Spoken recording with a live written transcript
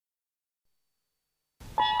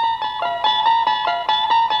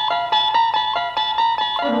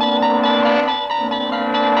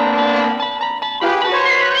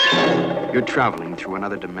You're traveling through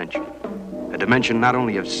another dimension. A dimension not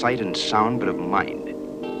only of sight and sound, but of mind.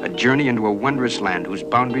 A journey into a wondrous land whose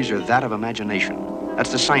boundaries are that of imagination.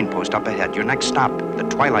 That's the signpost up ahead. Your next stop, the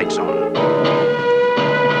Twilight Zone.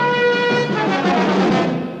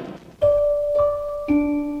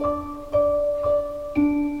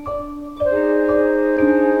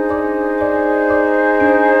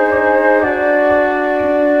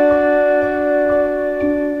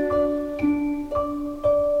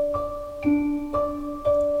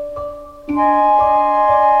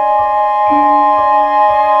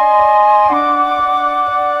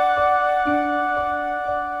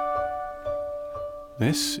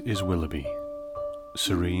 This is Willoughby.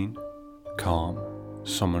 Serene, calm,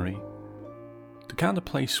 summery. The kind of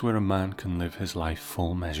place where a man can live his life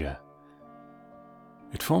full measure.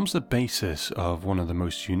 It forms the basis of one of the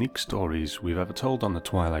most unique stories we've ever told on the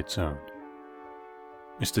Twilight Zone.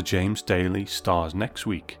 Mr. James Daly stars next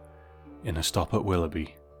week in A Stop at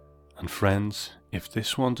Willoughby. And friends, if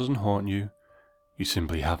this one doesn't haunt you, you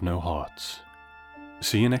simply have no hearts.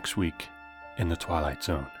 See you next week in the Twilight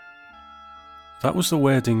Zone. That was the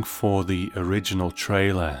wording for the original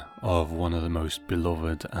trailer of one of the most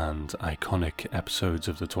beloved and iconic episodes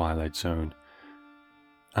of The Twilight Zone.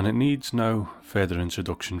 And it needs no further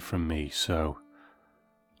introduction from me, so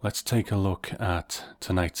let's take a look at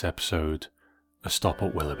tonight's episode, A Stop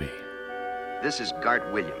at Willoughby. This is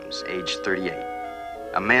Gart Williams, age 38.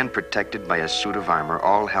 A man protected by a suit of armor,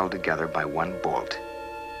 all held together by one bolt.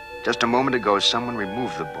 Just a moment ago, someone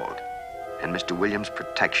removed the bolt, and Mr. Williams'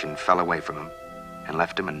 protection fell away from him and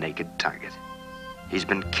left him a naked target. He's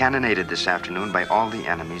been cannonaded this afternoon by all the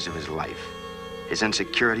enemies of his life. His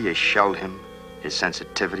insecurity has shelled him. His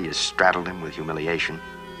sensitivity has straddled him with humiliation.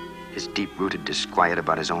 His deep-rooted disquiet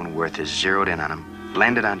about his own worth has zeroed in on him,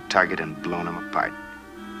 landed on target, and blown him apart.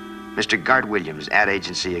 Mr. Gart Williams, ad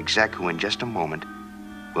agency exec, who in just a moment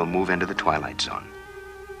will move into the Twilight Zone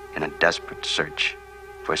in a desperate search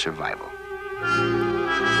for survival.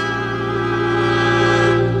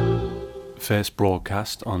 First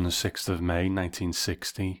broadcast on the 6th of May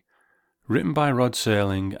 1960, written by Rod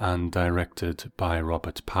Serling and directed by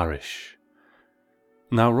Robert Parrish.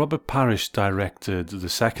 Now, Robert Parrish directed the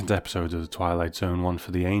second episode of The Twilight Zone, One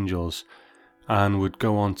for the Angels, and would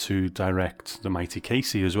go on to direct The Mighty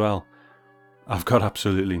Casey as well. I've got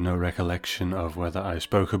absolutely no recollection of whether I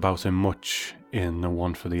spoke about him much in the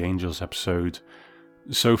One for the Angels episode,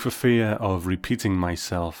 so for fear of repeating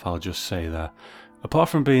myself, I'll just say that apart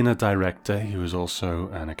from being a director, he was also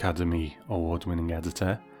an Academy Award-winning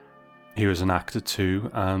editor. He was an actor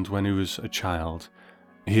too, and when he was a child,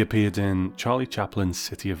 he appeared in Charlie Chaplin's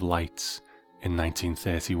City of Lights in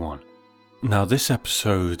 1931. Now, this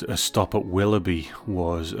episode, A Stop at Willoughby,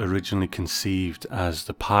 was originally conceived as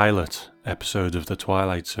the pilot episode of The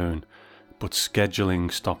Twilight Zone, but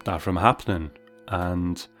scheduling stopped that from happening,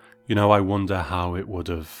 and, I wonder how it would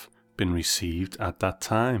have been received at that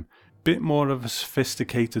time. Bit more of a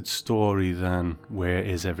sophisticated story than Where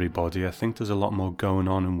Is Everybody. I think there's a lot more going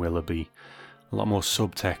on in Willoughby, a lot more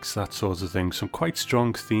subtext, that sort of thing, some quite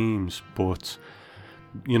strong themes, but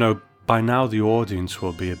by now the audience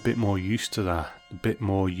will be a bit more used to that, a bit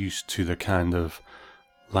more used to the kind of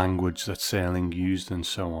language that Serling used and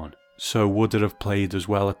so on. So would it have played as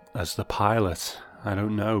well as the pilot? I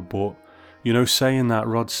don't know, but saying that,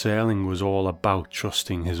 Rod Serling was all about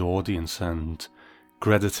trusting his audience and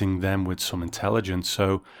crediting them with some intelligence,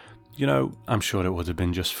 so, I'm sure it would have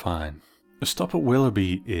been just fine. A Stop at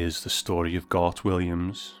Willoughby is the story of Gart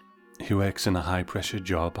Williams. He works in a high-pressure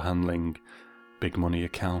job handling big money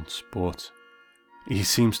accounts, but he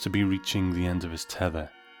seems to be reaching the end of his tether.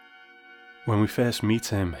 When we first meet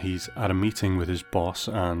him, he's at a meeting with his boss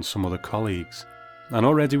and some other colleagues, and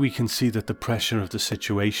already we can see that the pressure of the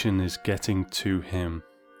situation is getting to him.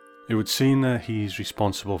 It would seem that he's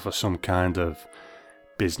responsible for some kind of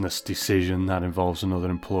business decision that involves another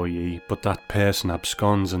employee, but that person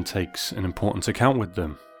absconds and takes an important account with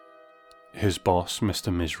them. His boss,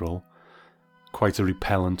 Mr. Misrule, quite a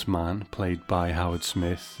repellent man, played by Howard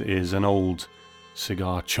Smith, is an old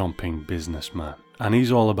cigar-chomping businessman. And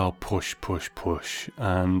he's all about push, push, push.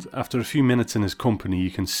 And after a few minutes in his company,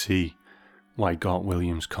 you can see why Gart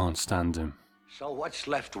Williams can't stand him. So what's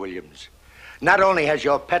left, Williams? Not only has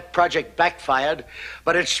your pet project backfired,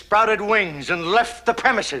 but it's sprouted wings and left the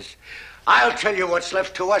premises. I'll tell you what's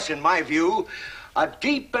left to us, in my view, a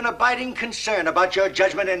deep and abiding concern about your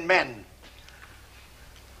judgment in men.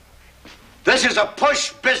 This is a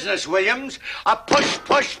push business, Williams. A push,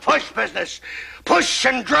 push, push business. Push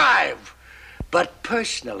and drive. But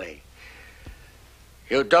personally,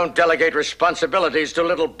 you don't delegate responsibilities to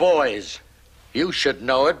little boys. You should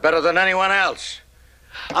know it better than anyone else.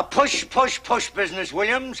 A push, push, push business,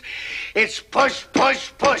 Williams. It's push,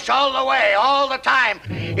 push, push all the way, all the time.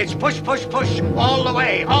 It's push, push, push all the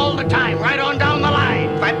way, all the time, right on down the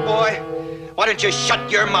line. Fat boy, why don't you shut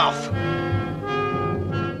your mouth?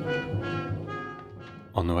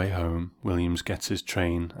 On the way home, Williams gets his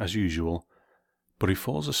train as usual, but he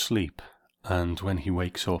falls asleep, and when he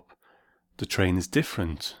wakes up, the train is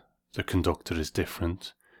different, the conductor is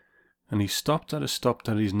different, and he's stopped at a stop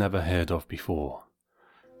that he's never heard of before.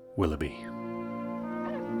 Willoughby.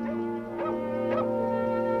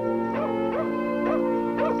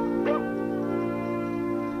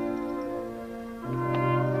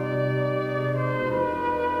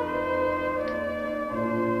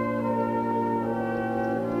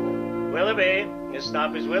 Willoughby, this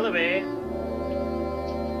stop is Willoughby.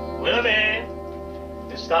 Willoughby,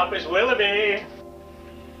 this stop is Willoughby.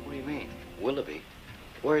 What do you mean, Willoughby?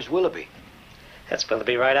 Where's Willoughby? That's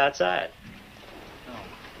Willoughby right outside.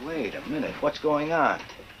 Oh, wait a minute. What's going on?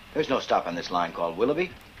 There's no stop on this line called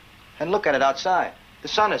Willoughby. And look at it outside. The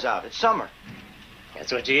sun is out. It's summer.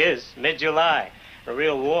 That's what she is, mid-July. A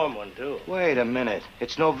real warm one, too. Wait a minute.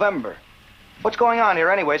 It's November. What's going on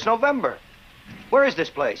here anyway? It's November. Where is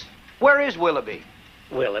this place? Where is Willoughby?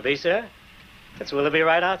 Willoughby, sir? That's Willoughby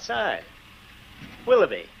right outside.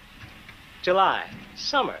 Willoughby. July.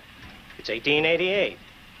 Summer. It's 1888.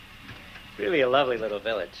 Really a lovely little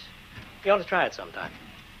village. You ought to try it sometime.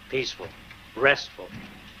 Peaceful. Restful.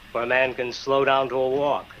 Where a man can slow down to a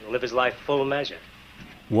walk and live his life full measure.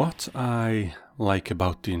 What I like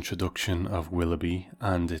about the introduction of Willoughby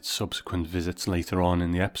and its subsequent visits later on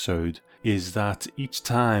in the episode is that each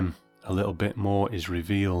time a little bit more is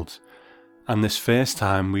revealed. And this first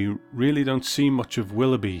time we really don't see much of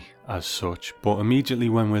Willoughby as such, but immediately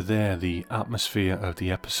when we're there the atmosphere of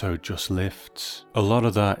the episode just lifts. A lot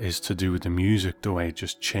of that is to do with the music, the way it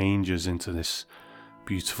just changes into this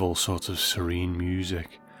beautiful sort of serene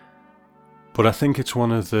music. But I think it's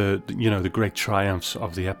one of the great triumphs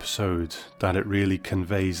of the episode that it really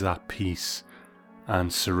conveys that peace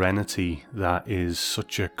and serenity that is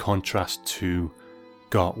such a contrast to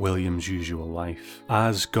Gart Williams' usual life.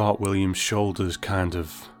 As Gart Williams' shoulders kind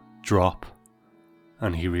of drop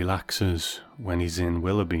and he relaxes when he's in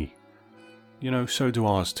Willoughby, so do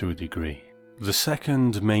ours to a degree. The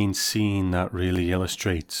second main scene that really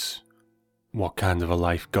illustrates what kind of a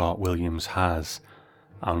life Gart Williams has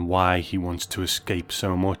and why he wants to escape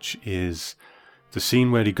so much is the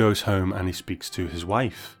scene where he goes home and he speaks to his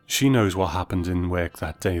wife. She knows what happened in work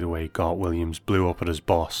that day, the way Gart Williams blew up at his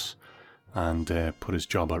boss and put his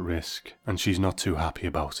job at risk, and she's not too happy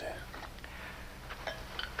about it.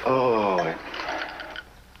 Oh,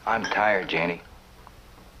 I'm tired, Janie.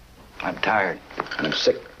 I'm tired, and I'm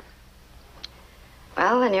sick.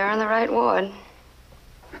 Well, then you're in the right ward.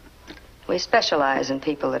 We specialize in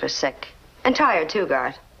people that are sick. And tired, too,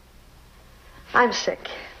 Gart. I'm sick,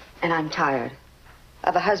 and I'm tired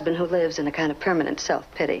of a husband who lives in a kind of permanent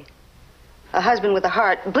self-pity. A husband with a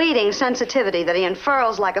heart, bleeding sensitivity that he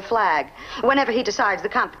unfurls like a flag whenever he decides the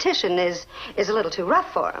competition is a little too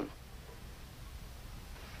rough for him.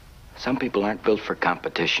 Some people aren't built for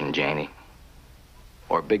competition, Janie.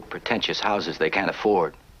 Or big, pretentious houses they can't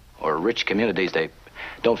afford. Or rich communities they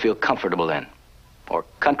don't feel comfortable in. Or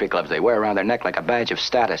country clubs they wear around their neck like a badge of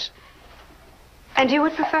status. And you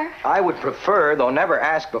would prefer? I would prefer, though never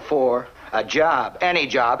asked before, a job, any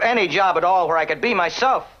job at all where I could be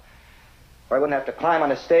myself. Where I wouldn't have to climb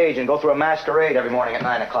on a stage and go through a masquerade every morning at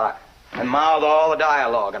 9 o'clock. And mouth all the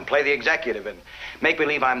dialogue and play the executive and make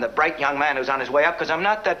believe I'm the bright young man who's on his way up, because I'm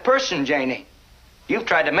not that person, Janie. You've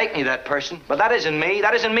tried to make me that person, but that isn't me.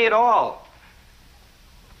 That isn't me at all.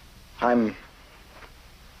 I'm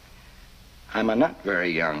a not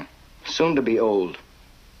very young, soon to be old,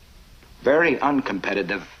 very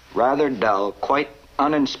uncompetitive, rather dull, quite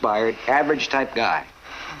uninspired, average type guy.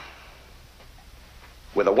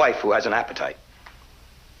 With a wife who has an appetite.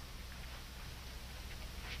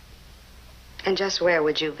 And just where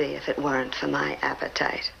would you be if it weren't for my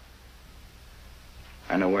appetite?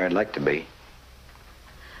 I know where I'd like to be.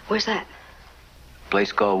 Where's that? A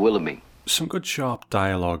place called Willoughby. Some good sharp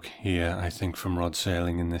dialogue here, I think, from Rod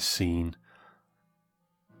Serling in this scene.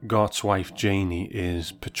 Gart's wife Janie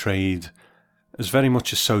is portrayed as very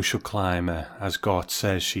much a social climber. As Gart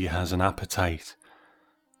says, she has an appetite.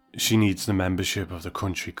 She needs the membership of the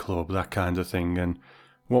country club, that kind of thing. And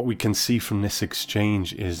what we can see from this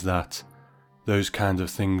exchange is that those kind of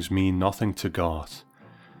things mean nothing to Gart.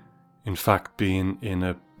 In fact, being in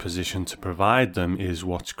a position to provide them is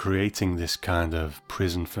what's creating this kind of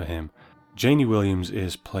prison for him. Janie Williams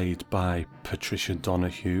is played by Patricia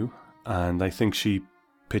Donahue, and I think she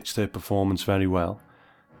pitched her performance very well.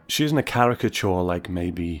 She isn't a caricature like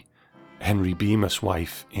maybe Henry Bemis'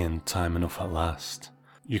 wife in Time Enough at Last.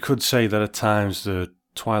 You could say that at times the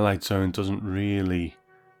Twilight Zone doesn't really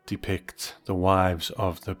depict the wives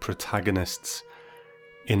of the protagonists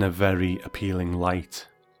in a very appealing light.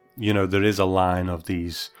 You know, there is a line of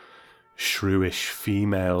these shrewish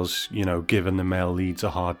females, you know, giving the male leads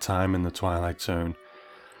a hard time in the Twilight Zone.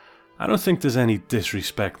 I don't think there's any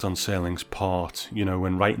disrespect on Serling's part, you know,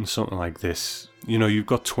 when writing something like this. You know, you've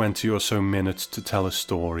got 20 or so minutes to tell a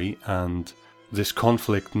story, and this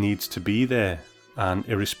conflict needs to be there. And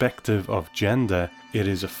irrespective of gender, it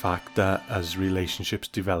is a fact that as relationships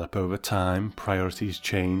develop over time, priorities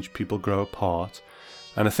change, people grow apart.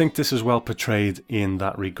 And I think this is well portrayed in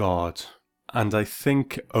that regard. And I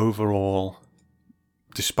think overall,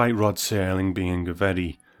 despite Rod Serling being a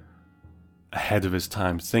very ahead of his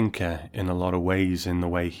time thinker in a lot of ways in the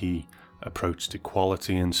way he approached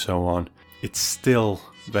equality and so on, it's still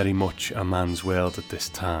very much a man's world at this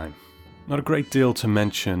time. Not a great deal to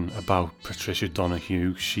mention about Patricia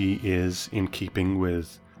Donahue. She is in keeping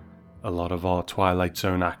with a lot of our Twilight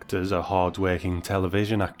Zone actors, a hard-working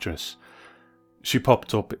television actress. She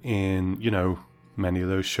popped up in, you know, many of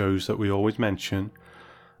those shows that we always mention.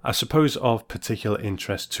 I suppose of particular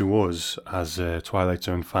interest to us as Twilight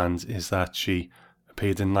Zone fans is that she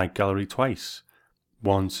appeared in Night Gallery twice.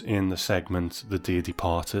 Once in the segment The Dear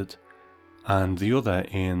Departed, and the other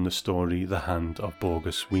in the story The Hand of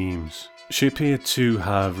Borgus Weems. She appeared to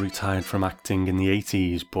have retired from acting in the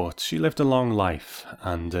 80s, but she lived a long life,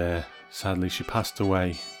 and sadly she passed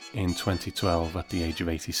away in 2012 at the age of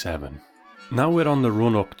 87. Now we're on the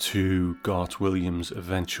run-up to Garth Williams'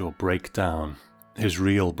 eventual breakdown, his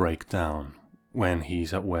real breakdown, when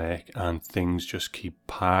he's at work and things just keep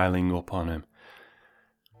piling up on him.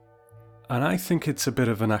 And I think it's a bit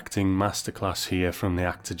of an acting masterclass here from the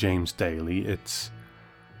actor James Daly. It's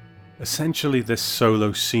essentially this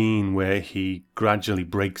solo scene where he gradually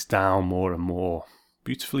breaks down more and more.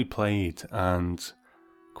 Beautifully played and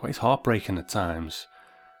quite heartbreaking at times,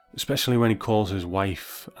 especially when he calls his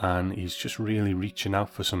wife and he's just really reaching out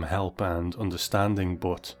for some help and understanding,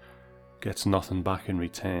 but gets nothing back in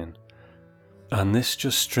return. And this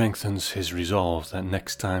just strengthens his resolve that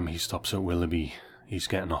next time he stops at Willoughby, he's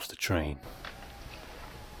getting off the train.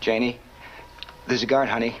 Janie, this is Gart,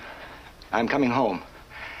 honey. I'm coming home.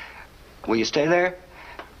 Will you stay there?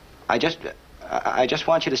 I just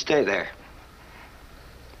want you to stay there.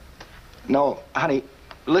 No, honey,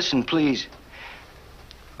 listen, please.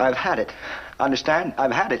 I've had it. Understand?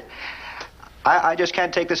 I've had it. I just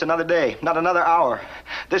can't take this another day, not another hour.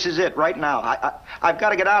 This is it, right now. I've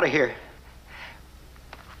got to get out of here.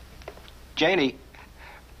 Janie,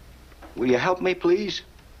 will you help me, please?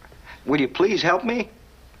 Will you please help me?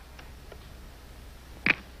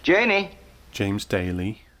 Janie? James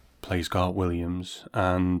Daly plays Garth Williams,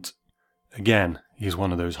 and again, he's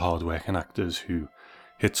one of those hard-working actors who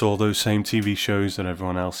hits all those same TV shows that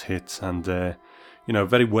everyone else hits, and, you know,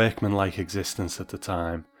 very workmanlike existence at the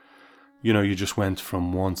time. You know, you just went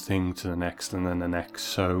from one thing to the next and then the next,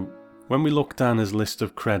 so when we look down his list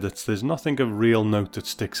of credits, there's nothing of real note that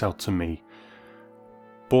sticks out to me.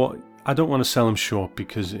 But I don't want to sell him short,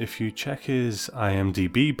 because if you check his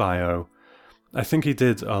IMDb bio, I think he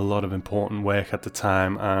did a lot of important work at the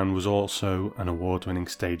time and was also an award-winning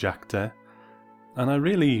stage actor. And I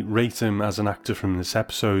really rate him as an actor from this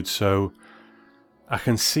episode, so I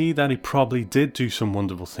can see that he probably did do some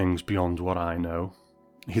wonderful things beyond what I know.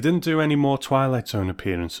 He didn't do any more Twilight Zone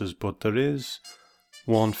appearances, but there is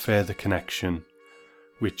one further connection,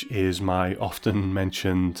 which is my often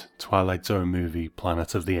mentioned Twilight Zone movie,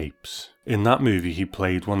 Planet of the Apes. In that movie he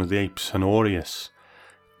played one of the apes, Honorius,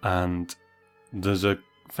 and there's a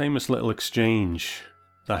famous little exchange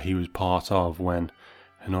that he was part of when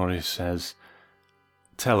Honorius says,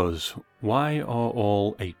 "Tell us, why are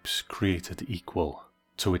all apes created equal?"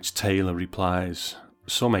 To which Taylor replies,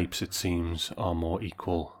 "Some apes, it seems, are more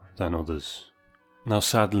equal than others." Now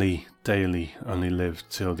sadly, Daly only lived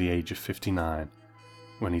till the age of 59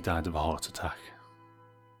 when he died of a heart attack.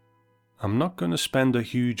 I'm not going to spend a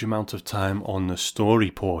huge amount of time on the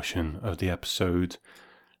story portion of the episode.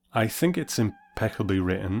 I think it's impeccably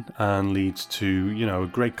written and leads to, you know, a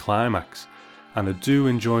great climax, and I do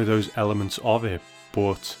enjoy those elements of it,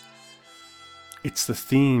 but it's the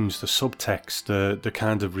themes, the subtext, the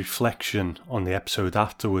kind of reflection on the episode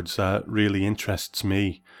afterwards that really interests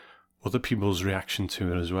me, other people's reaction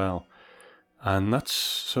to it as well. And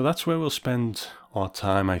that's where we'll spend our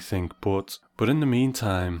time, I think, but in the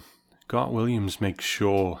meantime, Garth Williams makes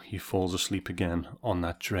sure he falls asleep again on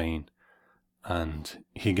that train, and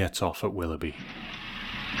he gets off at Willoughby.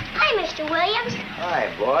 Hi, Mr. Williams.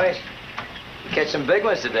 Hi, boys. You catch some big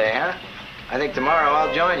ones today, huh? I think tomorrow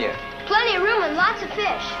I'll join you. Plenty of room and lots of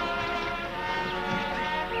fish.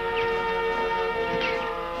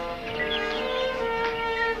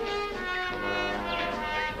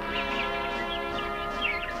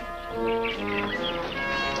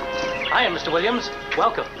 Hi, Mr. Williams.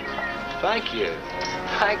 Welcome. Thank you.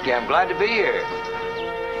 Thank you. I'm glad to be here.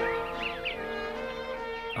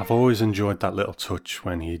 I've always enjoyed that little touch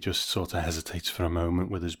when he just sort of hesitates for a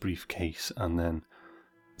moment with his briefcase and then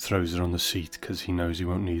throws it on the seat because he knows he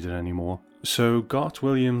won't need it anymore. So Garth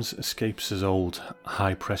Williams escapes his old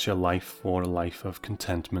high-pressure life for a life of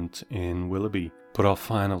contentment in Willoughby. But our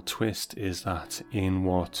final twist is that in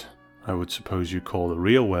what I would suppose you call the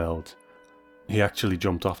real world, he actually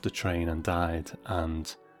jumped off the train and died,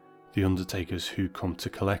 and the undertakers who come to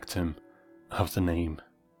collect him have the name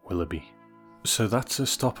Willoughby. So that's a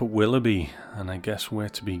stop at Willoughby, and I guess where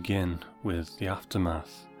to begin with the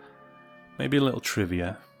aftermath. Maybe a little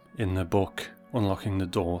trivia. In the book Unlocking the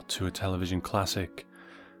Door to a Television Classic,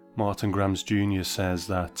 Martin Grams Jr. says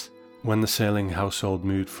that when the Serling household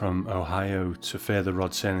moved from Ohio to further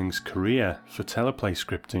Rod Serling's career for teleplay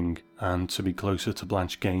scripting and to be closer to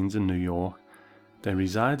Blanche Gaines in New York, they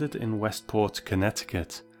resided in Westport,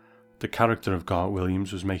 Connecticut. The character of Garth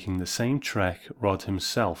Williams was making the same trek Rod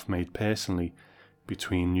himself made personally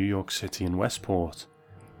between New York City and Westport,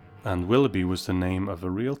 and Willoughby was the name of a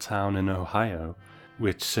real town in Ohio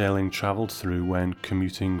which Serling travelled through when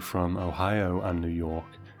commuting from Ohio and New York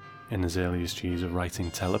in his earliest years of writing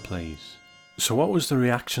teleplays. So what was the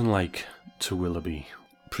reaction like to Willoughby?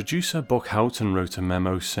 Producer Buck Houghton wrote a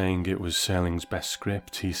memo saying it was Serling's best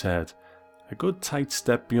script. He said, "A good tight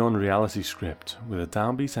step beyond reality script, with a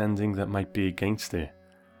downbeat ending that might be against it.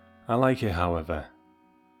 I like it, however.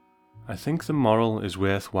 I think the moral is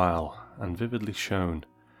worthwhile and vividly shown.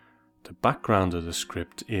 The background of the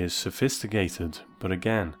script is sophisticated, but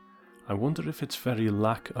again, I wonder if its very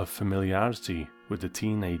lack of familiarity with the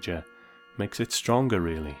teenager makes it stronger,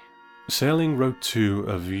 really." Serling wrote to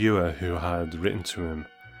a viewer who had written to him,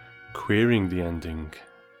 querying the ending,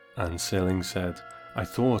 and Serling said, "I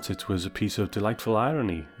thought it was a piece of delightful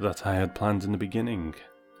irony that I had planned in the beginning.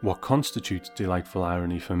 What constitutes delightful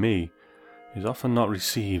irony for me is often not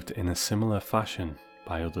received in a similar fashion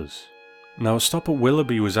by others." Now, A Stop at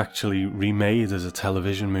Willoughby was actually remade as a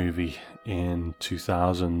television movie in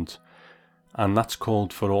 2000, and that's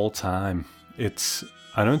called For All Time.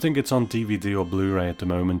 I don't think it's on DVD or Blu-ray at the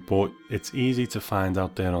moment, but it's easy to find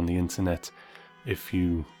out there on the internet if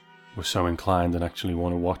you were so inclined and actually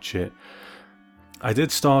want to watch it. I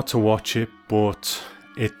did start to watch it, but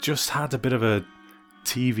it just had a bit of a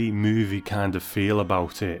TV movie kind of feel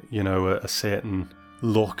about it, you know, a certain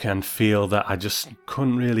look and feel that I just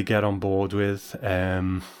couldn't really get on board with.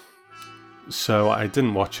 So I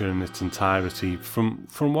didn't watch it in its entirety. From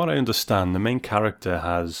what I understand, the main character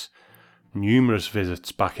has numerous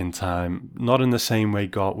visits back in time, not in the same way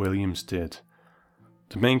Garth Williams did.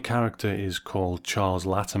 The main character is called Charles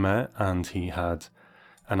Latimer, and he had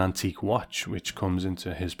an antique watch which comes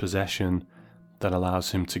into his possession that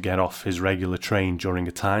allows him to get off his regular train during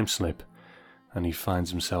a time slip, and he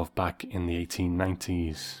finds himself back in the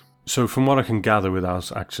 1890s. So from what I can gather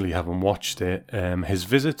without actually having watched it, his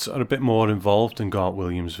visits are a bit more involved than Garth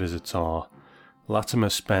Williams' visits are. Latimer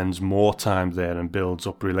spends more time there and builds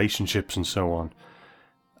up relationships and so on,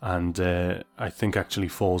 and I think actually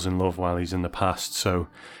falls in love while he's in the past. So,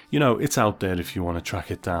 you know, it's out there if you want to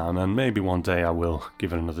track it down, and maybe one day I will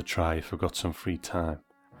give it another try if I've got some free time.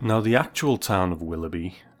 Now, the actual town of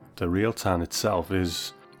Willoughby, the real town itself,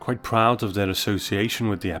 is quite proud of their association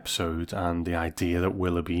with the episode and the idea that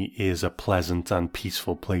Willoughby is a pleasant and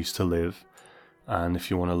peaceful place to live. And if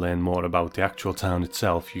you want to learn more about the actual town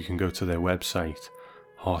itself, you can go to their website,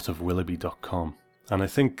 heartofwilloughby.com. And I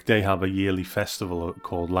think they have a yearly festival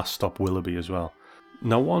called Last Stop Willoughby as well.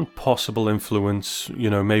 Now, one possible influence, you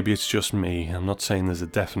know, maybe it's just me, I'm not saying there's a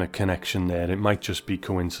definite connection there, it might just be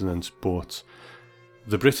coincidence, but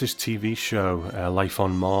the British TV show Life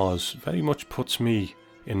on Mars very much puts me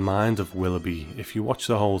in mind of Willoughby. If you watch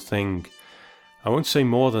the whole thing, I won't say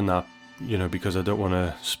more than that, you know, because I don't want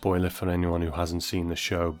to spoil it for anyone who hasn't seen the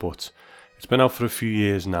show, but it's been out for a few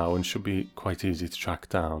years now and should be quite easy to track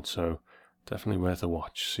down, so definitely worth a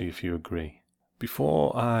watch, see if you agree.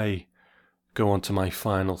 Before I go on to my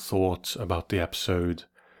final thoughts about the episode,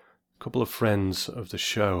 a couple of friends of the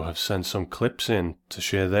show have sent some clips in to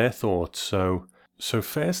share their thoughts, so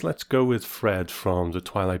first let's go with Fred from the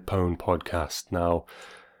Twilight Pwn podcast. Now,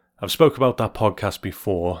 I've spoke about that podcast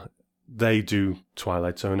before. they do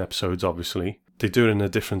Twilight Zone episodes, obviously. They do it in a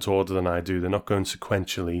different order than I do. They're not going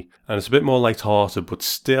sequentially. And it's a bit more light-hearted, but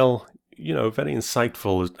still, very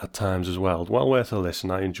insightful at times as well. Well worth a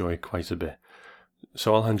listen. I enjoy it quite a bit.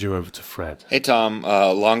 So I'll hand you over to Fred. Hey, Tom.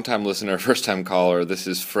 Long-time listener, first-time caller. This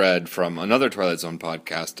is Fred from another Twilight Zone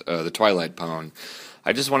podcast, The Twilight Pwn.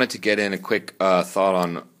 I just wanted to get in a quick thought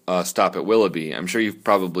on Stop at Willoughby. I'm sure you've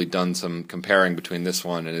probably done some comparing between this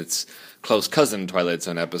one and its close cousin Twilight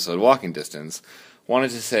Zone episode, Walking Distance.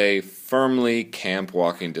 Wanted to say firmly camp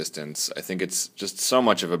Walking Distance. I think it's just so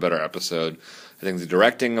much of a better episode. I think the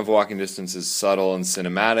directing of Walking Distance is subtle and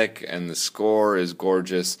cinematic, and the score is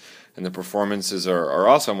gorgeous, and the performances are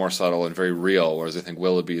also more subtle and very real, whereas I think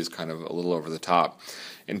Willoughby is kind of a little over the top.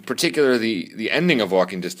 In particular, the ending of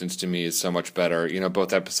Walking Distance to me is so much better.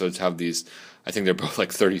 Both episodes have these, I think they're both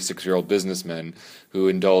like 36-year-old businessmen who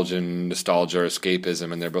indulge in nostalgia or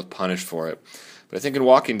escapism, and they're both punished for it. But I think in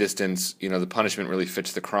Walking Distance, the punishment really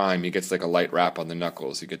fits the crime. He gets like a light rap on the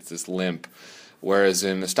knuckles. He gets this limp. Whereas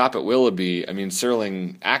in The Stop at Willoughby,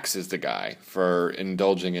 Serling axes the guy for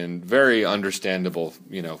indulging in very understandable,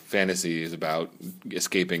 fantasies about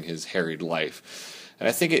escaping his harried life. And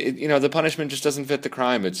I think the punishment just doesn't fit the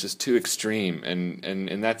crime. It's just too extreme. And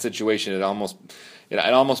in that situation, it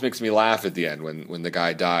almost makes me laugh at the end when the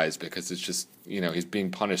guy dies, because it's just, he's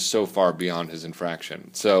being punished so far beyond his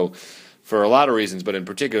infraction. So for a lot of reasons, but in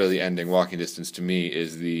particular the ending, Walking Distance to me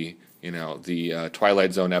is the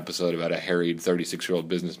Twilight Zone episode about a harried 36-year-old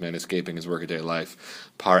businessman escaping his workaday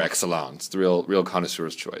life par excellence, the real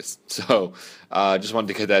connoisseur's choice. So just wanted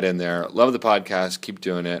to get that in there. Love the podcast. Keep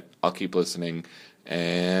doing it. I'll keep listening.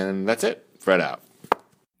 And that's it. Fred out.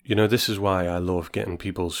 This is why I love getting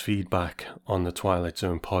people's feedback on the Twilight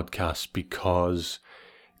Zone podcast, because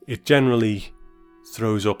it generally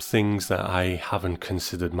throws up things that I haven't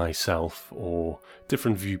considered myself, or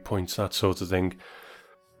different viewpoints, that sort of thing.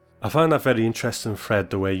 I find that very interesting,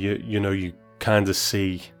 Fred, the way you kind of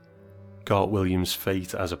see Garth Williams'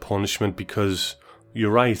 fate as a punishment, because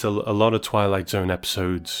you're right, a lot of Twilight Zone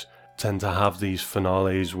episodes tend to have these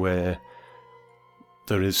finales where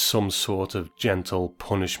there is some sort of gentle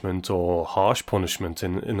punishment or harsh punishment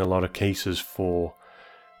in a lot of cases for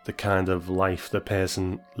the kind of life the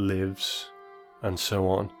person lives and so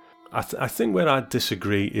on. I think where I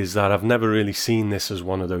disagree is that I've never really seen this as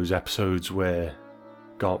one of those episodes where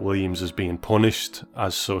Garth Williams is being punished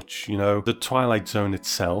as such. The Twilight Zone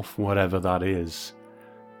itself, whatever that is,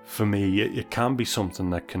 for me, it can be something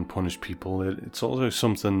that can punish people. It's also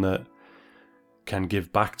something that can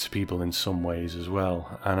give back to people in some ways as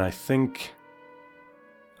well. And I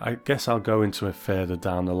guess I'll go into it further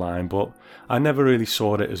down the line, but I never really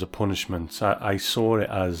saw it as a punishment. I saw it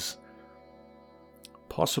as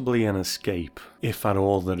possibly an escape, if at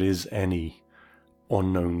all there is any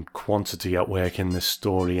unknown quantity at work in this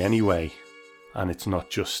story anyway, and it's not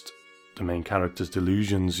just the main character's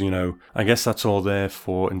delusions. I guess that's all there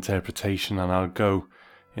for interpretation, and I'll go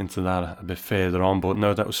into that a bit further on. But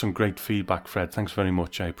no, that was some great feedback, Fred. Thanks very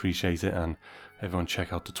much. I appreciate it, and everyone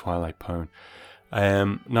check out the Twilight Pwn.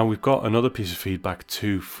 Now we've got another piece of feedback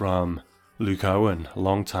too from Luke Owen, a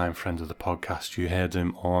long-time friend of the podcast. You heard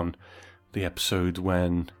him on the episode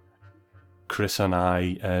when Chris and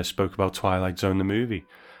I spoke about Twilight Zone the movie.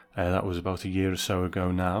 That was about a year or so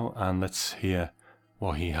ago now, and let's hear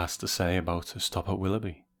what he has to say about Stop at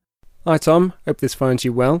Willoughby. Hi Tom, hope this finds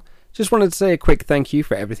you well. Just wanted to say a quick thank you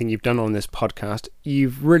for everything you've done on this podcast.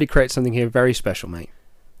 You've really created something here very special, mate.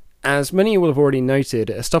 As many of you will have already noted,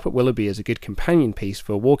 A Stop at Willoughby is a good companion piece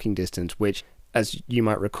for Walking Distance, which, as you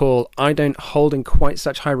might recall, I don't hold in quite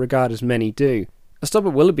such high regard as many do. A Stop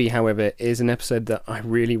at Willoughby, however, is an episode that I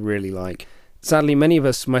really, really like. Sadly, many of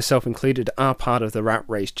us, myself included, are part of the rat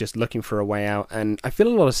race just looking for a way out, and I feel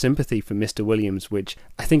a lot of sympathy for Mr. Williams, which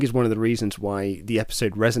I think is one of the reasons why the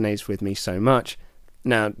episode resonates with me so much.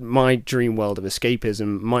 Now, my dream world of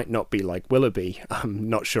escapism might not be like Willoughby. I'm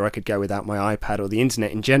not sure I could go without my iPad or the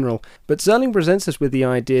internet in general, but Serling presents us with the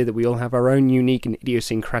idea that we all have our own unique and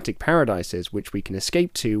idiosyncratic paradises which we can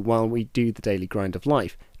escape to while we do the daily grind of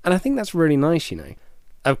life. And I think that's really nice,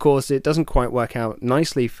 Of course, it doesn't quite work out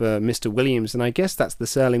nicely for Mr. Williams, and I guess that's the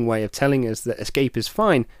Serling way of telling us that escape is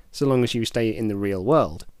fine so long as you stay in the real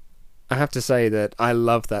world. I have to say that I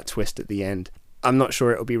love that twist at the end. I'm not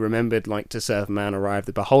sure it'll be remembered like To Serve Man or Eye of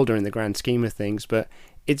the Beholder in the grand scheme of things, but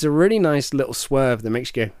it's a really nice little swerve that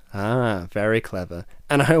makes you go, ah, very clever.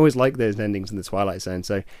 And I always like those endings in the Twilight Zone,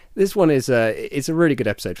 so this one is it's a really good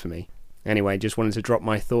episode for me. Anyway, just wanted to drop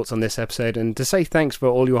my thoughts on this episode and to say thanks for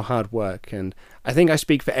all your hard work. And I think I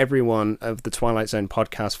speak for everyone of the Twilight Zone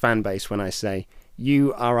podcast fan base when I say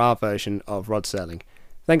you are our version of Rod Serling.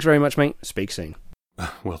 Thanks very much, mate. Speak soon.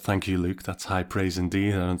 Well, thank you, Luke. That's high praise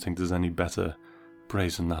indeed. I don't think there's any better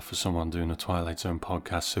praise than that for someone doing a Twilight Zone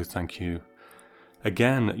podcast, so thank you.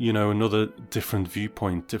 Again, you know, another different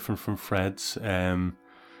viewpoint, different from Fred's,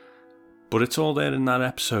 but it's all there in that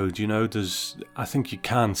episode, you know. I think you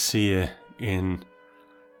can see it in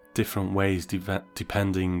different ways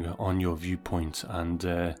depending on your viewpoint,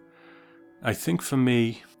 and I think for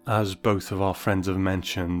me, as both of our friends have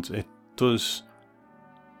mentioned, it does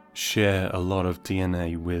share a lot of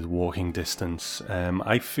DNA with Walking Distance.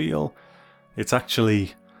 I feel it's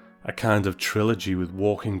actually a kind of trilogy with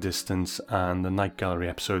Walking Distance and the Night Gallery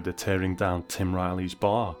episode, They're Tearing Down Tim Riley's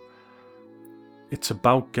Bar. It's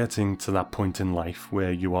about getting to that point in life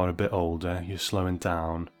where you are a bit older, you're slowing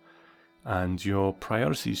down, and your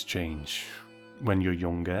priorities change. When you're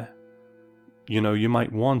younger, you know, you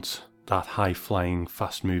might want that high-flying,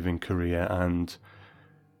 fast-moving career, and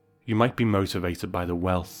you might be motivated by the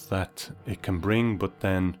wealth that it can bring, but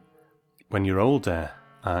then when you're older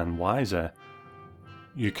and wiser,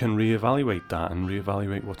 you can reevaluate that and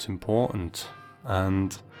reevaluate what's important.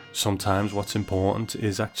 And sometimes what's important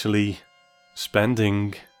is actually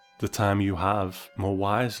spending the time you have more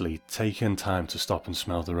wisely, taking time to stop and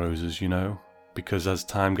smell the roses, you know, because as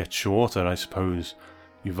time gets shorter, I suppose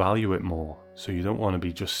you value it more. So you don't want to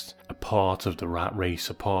be just a part of the rat race,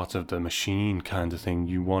 a part of the machine kind of thing.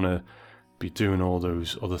 You want to be doing all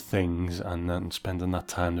those other things and then spending that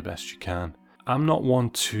time the best you can. I'm not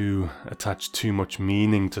one to attach too much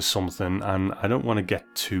meaning to something, and I don't want to get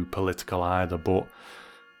too political either, but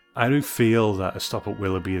I do feel that A Stop at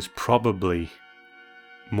Willoughby is probably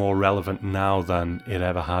more relevant now than it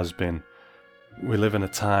ever has been. We live in a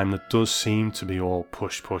time that does seem to be all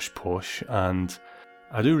push, push, push, and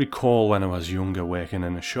I do recall when I was younger working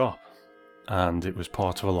in a shop, and it was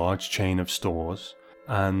part of a large chain of stores,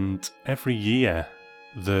 and every year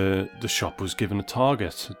the shop was given a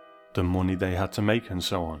target, the money they had to make and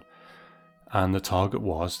so on. And the target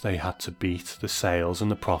was they had to beat the sales and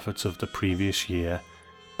the profits of the previous year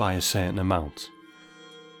by a certain amount.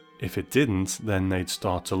 If it didn't, then they'd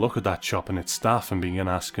start to look at that shop and its staff and begin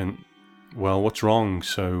asking, well, what's wrong?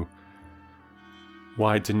 So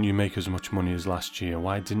why didn't you make as much money as last year?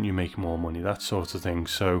 Why didn't you make more money? That sort of thing.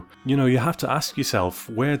 So, you know, you have to ask yourself,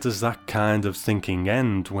 where does that kind of thinking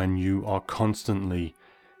end when you are constantly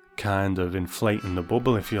kind of inflating the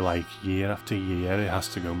bubble, if you like, year after year? It has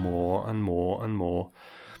to go more and more and more.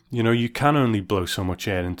 You know, you can only blow so much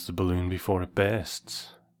air into the balloon before it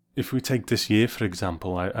bursts. If we take this year, for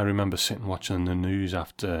example, I remember sitting watching the news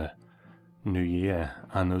after New Year,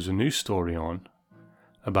 and there was a news story on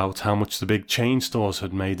about how much the big chain stores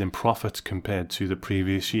had made in profit compared to the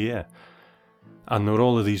previous year. And there were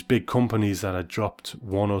all of these big companies that had dropped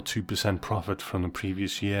 1 or 2% profit from the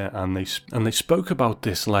previous year, and they spoke about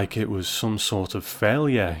this like it was some sort of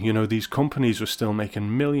failure. You know, these companies were still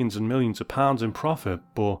making millions and millions of pounds in profit,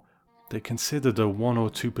 but they considered a 1 or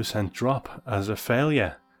 2% drop as a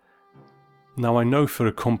failure. Now, I know for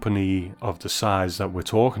a company of the size that we're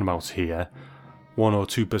talking about here, 1 or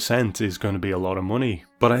 2% is going to be a lot of money.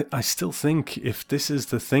 But I still think if this is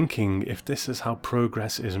the thinking, if this is how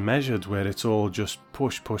progress is measured, where it's all just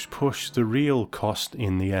push, push, push, the real cost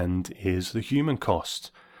in the end is the human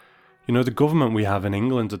cost. You know, the government we have in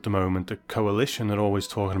England at the moment, the coalition, are always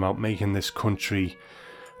talking about making this country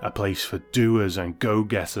a place for doers and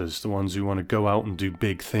go-getters, the ones who want to go out and do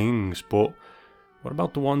big things. But what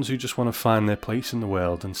about the ones who just want to find their place in the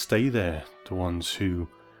world and stay there? The ones who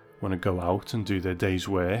want to go out and do their day's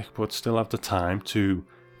work, but still have the time to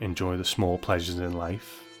enjoy the small pleasures in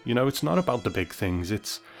life. You know, it's not about the big things.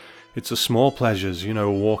 It's the small pleasures, you know,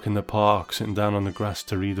 a walk in the park, sitting down on the grass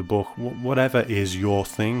to read a book, whatever is your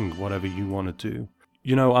thing, whatever you want to do.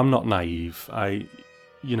 You know, I'm not naive. I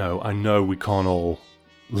know we can't all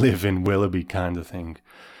live in Willoughby kind of thing.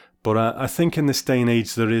 But I think in this day and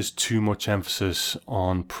age there is too much emphasis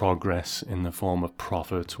on progress in the form of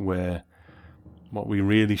profit, where what we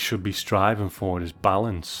really should be striving for is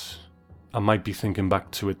balance. I might be thinking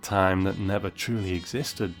back to a time that never truly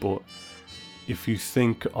existed, but if you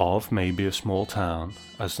think of maybe a small town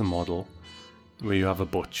as the model, where you have a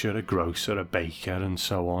butcher, a grocer, a baker and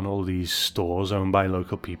so on, all these stores owned by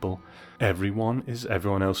local people, everyone is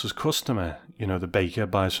everyone else's customer. You know, the baker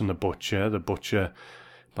buys from the butcher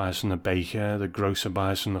buys from the baker, the grocer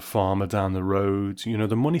buys from the farmer down the road. You know,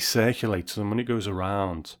 the money circulates, the money goes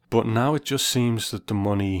around. But now it just seems that the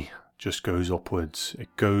money just goes upwards.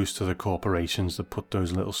 It goes to the corporations that put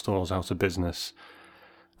those little stores out of business.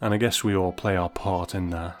 And I guess we all play our part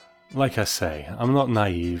in that. Like I say, I'm not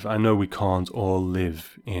naive. I know we can't all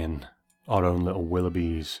live in our own little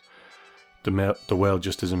Willoughbys. The world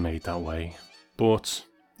just isn't made that way. But,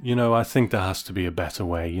 I think there has to be a better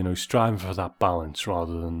way, striving for that balance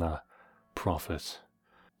rather than that profit.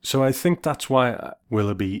 So I think that's why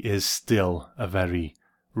Willoughby is still a very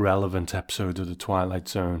relevant episode of The Twilight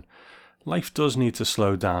Zone. Life does need to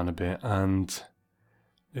slow down a bit, and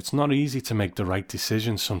it's not easy to make the right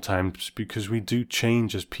decisions sometimes because we do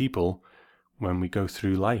change as people when we go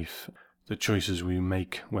through life. The choices we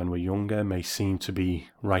make when we're younger may seem to be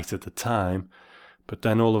right at the time, but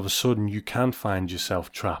then all of a sudden you can find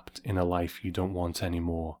yourself trapped in a life you don't want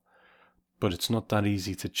anymore. But it's not that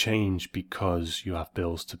easy to change because you have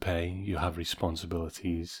bills to pay, you have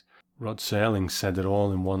responsibilities. Rod Serling said it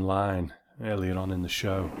all in one line earlier on in the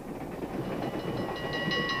show.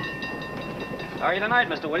 How are you tonight,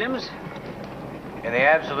 Mr. Williams? In the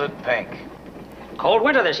absolute pink. Cold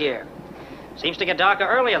winter this year. Seems to get darker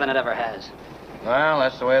earlier than it ever has. Well,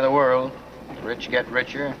 that's the way of the world. The rich get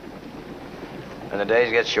richer, and the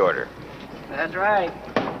days get shorter. That's right.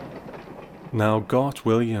 Now, Garth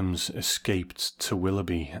Williams escaped to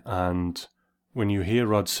Willoughby, and when you hear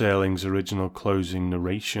Rod Serling's original closing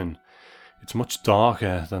narration, it's much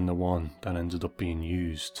darker than the one that ended up being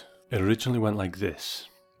used. It originally went like this.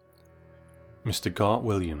 Mr. Garth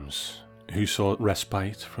Williams, who sought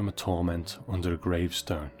respite from a torment under a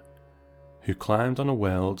gravestone, who climbed on a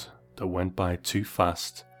world that went by too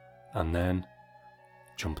fast and then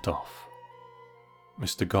jumped off.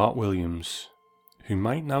 Mr. Garth Williams, who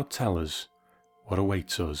might now tell us what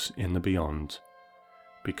awaits us in the beyond,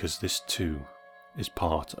 because this too is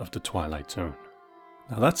part of the Twilight Zone.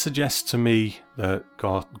 Now that suggests to me that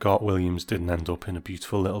Garth Williams didn't end up in a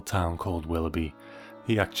beautiful little town called Willoughby.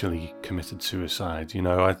 He actually committed suicide.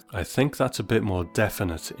 I think that's a bit more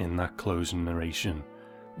definite in that closing narration,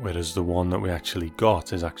 whereas the one that we actually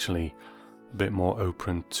got is actually a bit more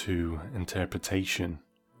open to interpretation.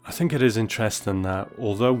 I think it is interesting that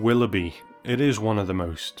although Willoughby, it is one of the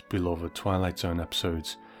most beloved Twilight Zone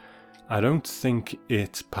episodes, I don't think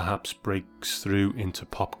it perhaps breaks through into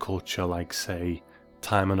pop culture like, say,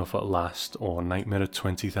 Time Enough at Last or Nightmare at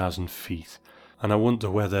 20,000 Feet. And I wonder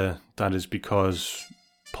whether that is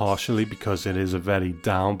partially because it is a very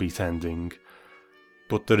downbeat ending,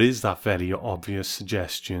 but there is that very obvious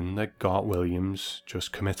suggestion that Garth Williams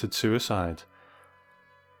just committed suicide.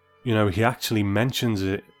 He actually mentions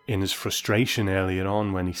it in his frustration earlier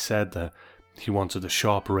on when he said that he wanted a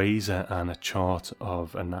sharp razor and a chart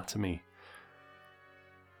of anatomy.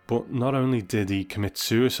 But not only did he commit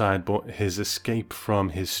suicide, but his escape from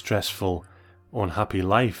his stressful, unhappy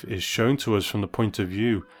life is shown to us from the point of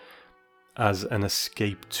view as an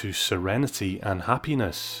escape to serenity and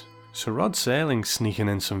happiness. So Rod Serling sneaking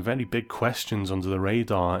in some very big questions under the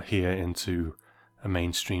radar here into a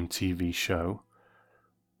mainstream TV show.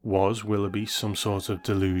 Was Willoughby some sort of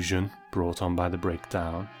delusion brought on by the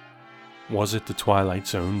breakdown? Was it the Twilight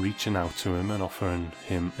Zone reaching out to him and offering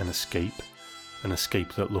him an escape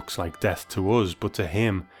that looks like death to us, but to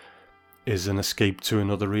him is an escape to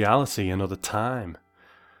another reality, another time?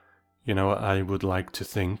 I would like to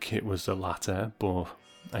think it was the latter, but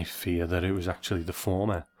I fear that it was actually the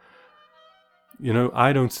former.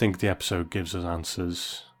 I don't think the episode gives us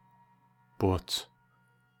answers, but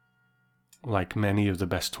like many of the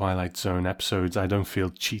best Twilight Zone episodes, I don't feel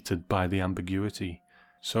cheated by the ambiguity.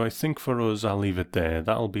 So I think for us, I'll leave it there.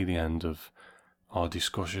 That'll be the end of our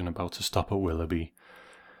discussion about A Stop at Willoughby.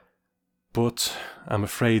 But I'm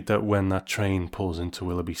afraid that when that train pulls into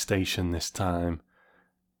Willoughby Station this time,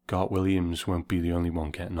 Garth Williams won't be the only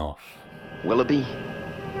one getting off. Willoughby?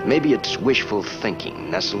 Maybe it's wishful thinking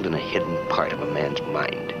nestled in a hidden part of a man's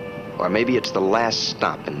mind. Or maybe it's the last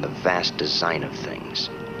stop in the vast design of things.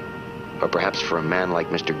 Or perhaps for a man like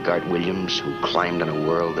Mr. Garth Williams, who climbed on a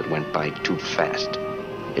world that went by too fast,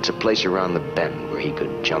 it's a place around the bend where he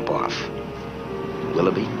could jump off.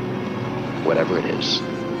 Willoughby? Whatever it is,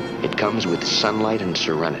 it comes with sunlight and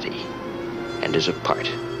serenity, and is a part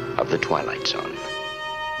of the Twilight Zone.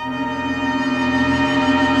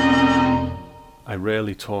 I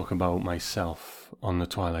rarely talk about myself on the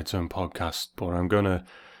Twilight Zone podcast, but I'm gonna,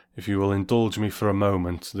 if you will indulge me for a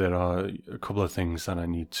moment, there are a couple of things that I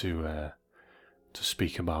need to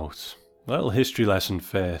speak about. A little history lesson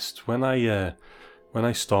first. When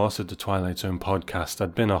I started the Twilight Zone podcast,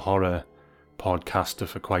 I'd been a horror podcaster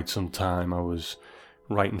for quite some time. I was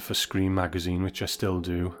writing for Scream magazine, which I still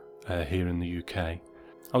do here in the UK.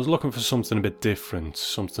 I was looking for something a bit different,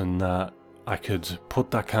 something that I could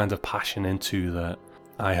put that kind of passion into that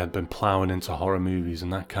I had been ploughing into horror movies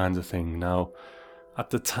and that kind of thing. Now, at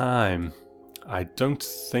the time, I don't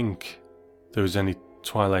think there was any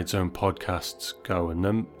Twilight Zone podcasts going.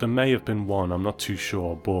 There may have been one, I'm not too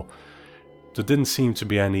sure, but there didn't seem to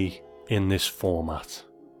be any in this format.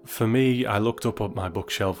 For me, I looked up at my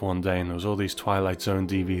bookshelf one day and there was all these Twilight Zone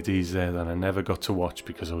DVDs there that I never got to watch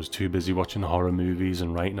because I was too busy watching horror movies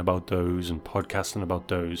and writing about those and podcasting about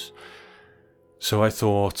those. So I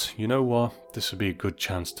thought, you know what, this would be a good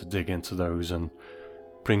chance to dig into those and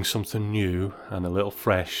bring something new and a little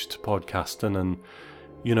fresh to podcasting and,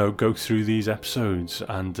 you know, go through these episodes.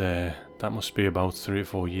 And that must be about 3 or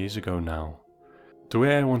 4 years ago now. The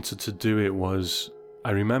way I wanted to do it was,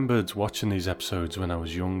 I remembered watching these episodes when I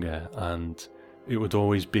was younger, and it would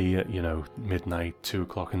always be at, you know, midnight, 2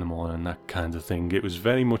 o'clock in the morning, that kind of thing. It was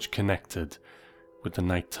very much connected with the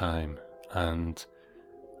night time, and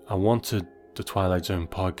I wanted the Twilight Zone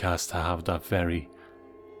podcast to have that very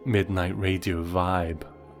midnight radio vibe.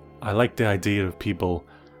 I like the idea of people,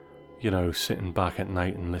 you know, sitting back at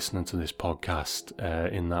night and listening to this podcast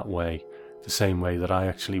in that way, the same way that I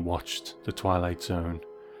actually watched the Twilight Zone.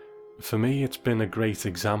 For me, it's been a great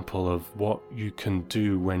example of what you can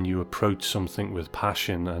do when you approach something with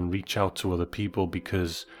passion and reach out to other people,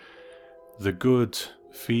 because the good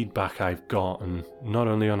feedback I've gotten, not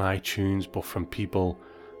only on iTunes, but from people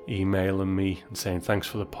emailing me and saying thanks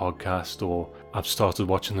for the podcast, or I've started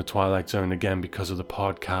watching the Twilight Zone again because of the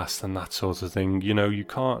podcast and that sort of thing. You know, you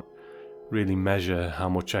can't really measure how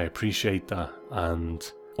much I appreciate that,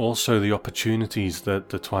 and also the opportunities that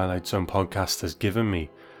the Twilight Zone podcast has given me.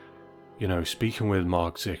 You know, speaking with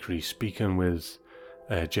Mark Zickery, speaking with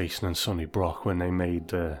Jason and Sonny Brock when they made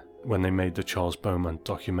the Charles Beaumont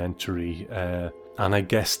documentary, and I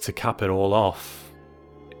guess to cap it all off,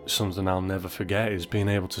 something I'll never forget is being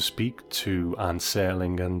able to speak to Anne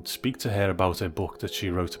Serling and speak to her about her book that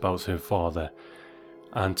she wrote about her father,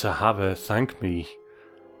 and to have her thank me,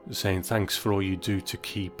 saying thanks for all you do to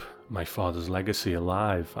keep my father's legacy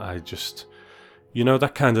alive. I just, you know,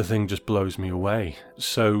 that kind of thing just blows me away.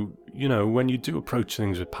 So, you know, when you do approach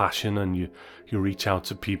things with passion and you reach out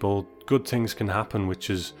to people, good things can happen, which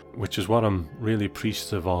is what I'm really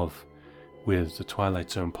appreciative of with the Twilight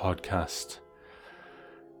Zone podcast.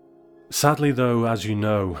 Sadly though, as you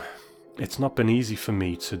know, it's not been easy for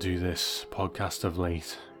me to do this podcast of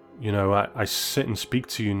late. You know, I sit and speak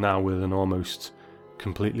to you now with an almost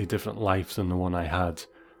completely different life than the one I had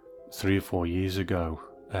 3 or 4 years ago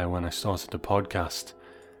when I started the podcast.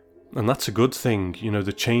 And that's a good thing. You know,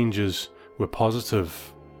 the changes were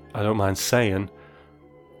positive. I don't mind saying,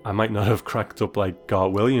 I might not have cracked up like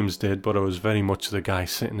Garth Williams did, but I was very much the guy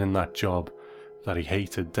sitting in that job that he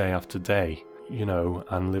hated day after day, you know,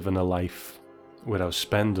 and living a life where I was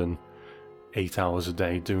spending 8 hours a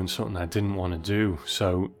day doing something I didn't want to do.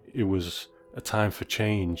 So it was a time for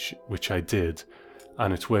change, which I did,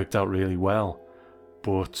 and it's worked out really well.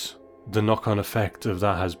 But the knock-on effect of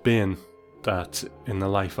that has been that in the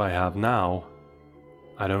life I have now,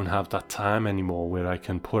 I don't have that time anymore where I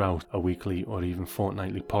can put out a weekly or even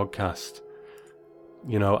fortnightly podcast.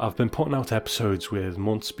 You know, I've been putting out episodes with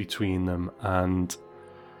months between them, and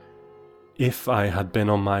if I had been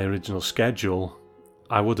on my original schedule,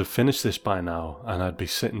 I would have finished this by now, and I'd be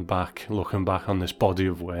sitting back, looking back on this body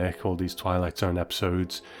of work, all these Twilight Zone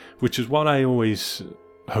episodes, which is what I always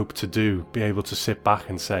hope to do, be able to sit back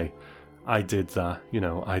and say, I did that, you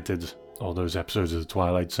know, I did all those episodes of the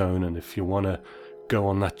Twilight Zone, and if you want to go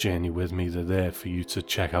on that journey with me, they're there for you to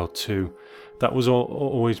check out too. That was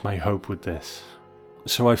always my hope with this.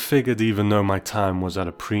 So I figured, even though my time was at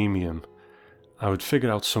a premium, I would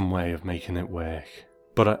figure out some way of making it work.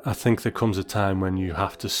 But I think there comes a time when you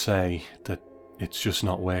have to say that it's just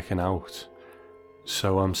not working out.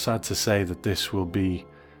 So I'm sad to say that this will be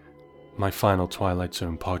my final Twilight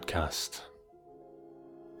Zone podcast.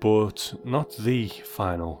 But not the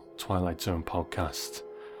final Twilight Zone podcast.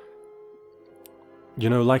 You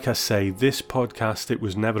know, like I say, this podcast, it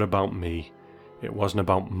was never about me. It wasn't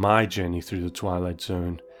about my journey through the Twilight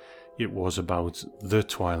Zone. It was about the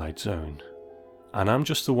Twilight Zone. And I'm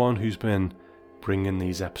just the one who's been bringing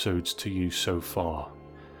these episodes to you so far.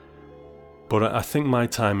 But I think my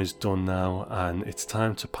time is done now, and it's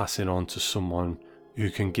time to pass it on to someone who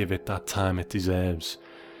can give it that time it deserves.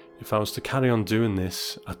 If I was to carry on doing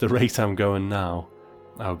this at the rate I'm going now,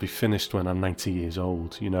 I would be finished when I'm 90 years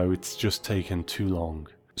old. You know, it's just taken too long.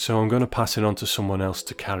 So I'm going to pass it on to someone else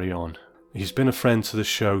to carry on. He's been a friend to the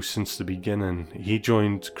show since the beginning. He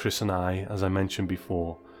joined Chris and I, as I mentioned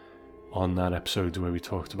before, on that episode where we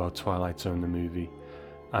talked about Twilight Zone the movie,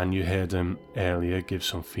 and you heard him earlier give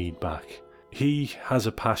some feedback. He has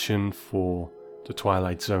a passion for the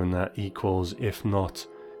Twilight Zone that equals, if not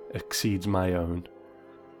exceeds, my own,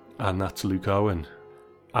 and that's Luke Owen.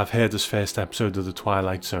 I've heard his first episode of the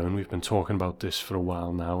Twilight Zone. We've been talking about this for a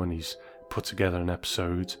while now, and he's put together an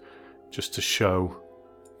episode just to show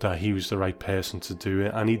that he was the right person to do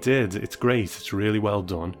it, and he did. It's great, it's really well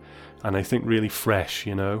done, and I think really fresh,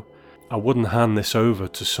 you know. I wouldn't hand this over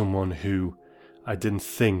to someone who I didn't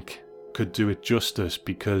think could do it justice,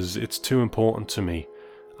 because it's too important to me.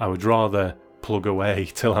 I would rather plug away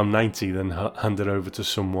till I'm 90 than hand it over to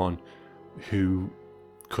someone who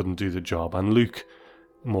couldn't do the job, and Luke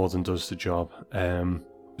more than does the job.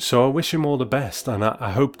 So I wish him all the best, and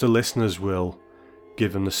I hope the listeners will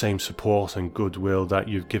give him the same support and goodwill that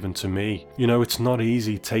you've given to me. You know, it's not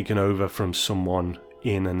easy taking over from someone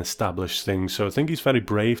in an established thing, so I think he's very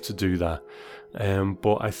brave to do that.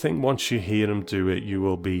 But I think once you hear him do it,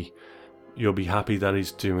 you'll be happy that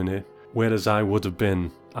he's doing it. Whereas I would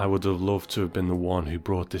have loved to have been the one who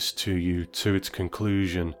brought this to you to its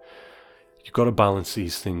conclusion. You've got to balance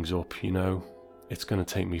these things up, you know. It's going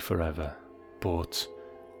to take me forever, but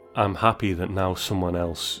I'm happy that now someone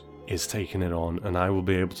else is taking it on, and I will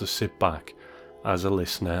be able to sit back as a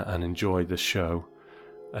listener and enjoy the show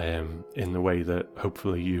in the way that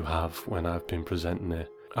hopefully you have when I've been presenting it.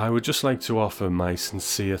 I would just like to offer my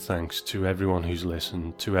sincere thanks to everyone who's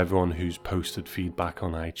listened, to everyone who's posted feedback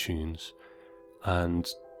on iTunes, and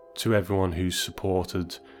to everyone who's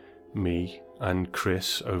supported me and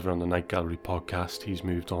Chris over on the Night Gallery podcast. He's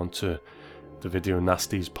moved on to the Video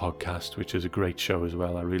Nasties podcast, which is a great show as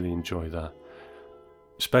well. I really enjoy that.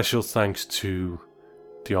 Special thanks to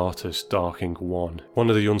the artist Dark Ink One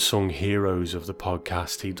of the unsung heroes of the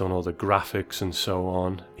podcast. He'd done all the graphics and so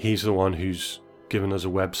on. He's the one who's given us a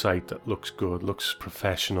website that looks good, looks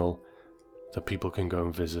professional, that people can go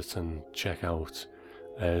and visit and check out.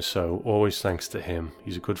 So always thanks to him.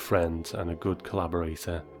 He's a good friend and a good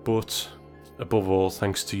collaborator. But above all,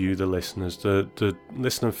 thanks to you, the listeners. The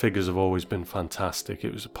listener figures have always been fantastic.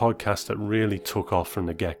 It was a podcast that really took off from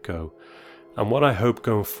the get-go. And what I hope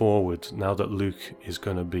going forward, now that Luke is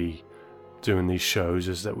going to be doing these shows,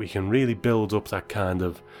 is that we can really build up that kind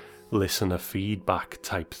of listener feedback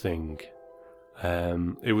type thing.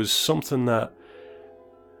 It was something that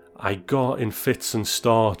I got in fits and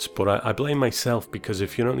starts, but I blame myself, because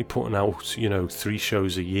if you're only putting out, 3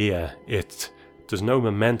 shows a year, there's no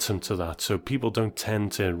momentum to that, so people don't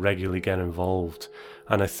tend to regularly get involved.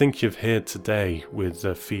 And I think you've heard today with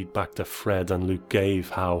the feedback that Fred and Luke gave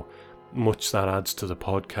how much that adds to the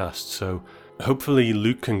podcast. So hopefully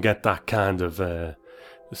Luke can get that kind of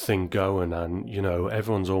thing going, and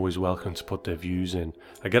everyone's always welcome to put their views in.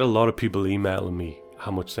 I get a lot of people emailing me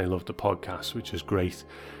how much they love the podcast, which is great.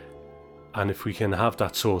 And if we can have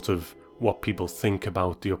that sort of what people think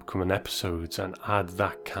about the upcoming episodes and add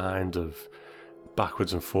that kind of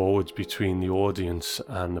backwards and forwards between the audience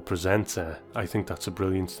and the presenter, I think that's a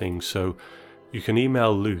brilliant thing. So you can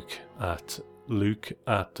email Luke at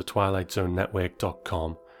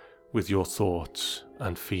luke@thetwilightzonenetwork.com with your thoughts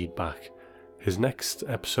and feedback. His next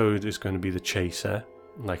episode is going to be The Chaser.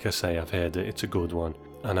 Like I say, I've heard it, it's a good one,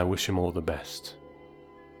 and I wish him all the best.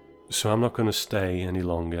 So I'm not going to stay any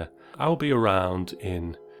longer. I'll be around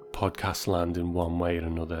in podcast land in one way or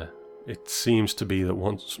another. It seems to be that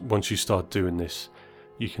once you start doing this,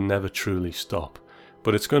 you can never truly stop.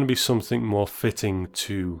 But it's going to be something more fitting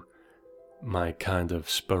to my kind of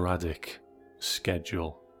sporadic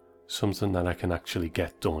schedule, something that I can actually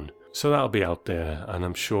get done. So that'll be out there, and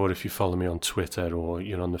I'm sure if you follow me on Twitter or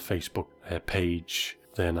you're on the Facebook page,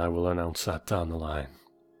 then I will announce that down the line.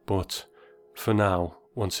 But for now,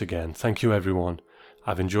 once again, thank you everyone.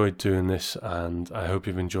 I've enjoyed doing this, and I hope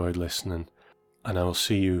you've enjoyed listening, and I will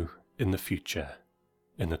see you in the future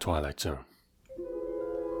in the Twilight Zone.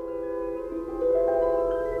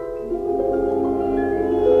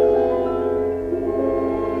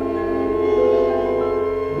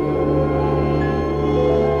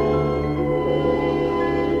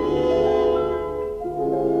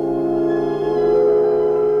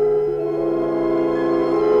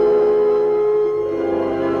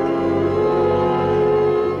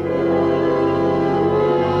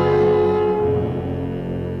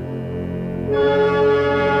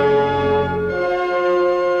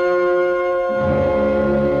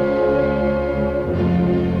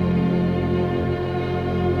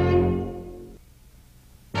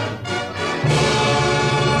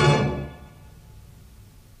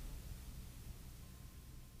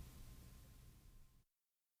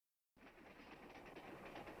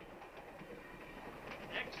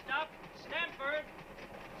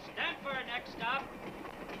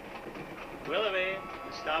 Willoughby.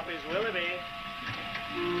 The stop is Willoughby.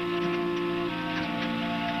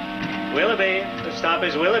 Willoughby. The stop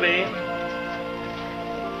is Willoughby.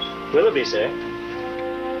 Willoughby, sir.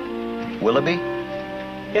 Willoughby?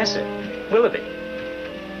 Yes, sir. Willoughby.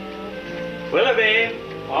 Willoughby.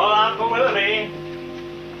 All out for Willoughby.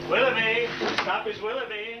 Willoughby. Stop his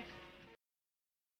Willoughby.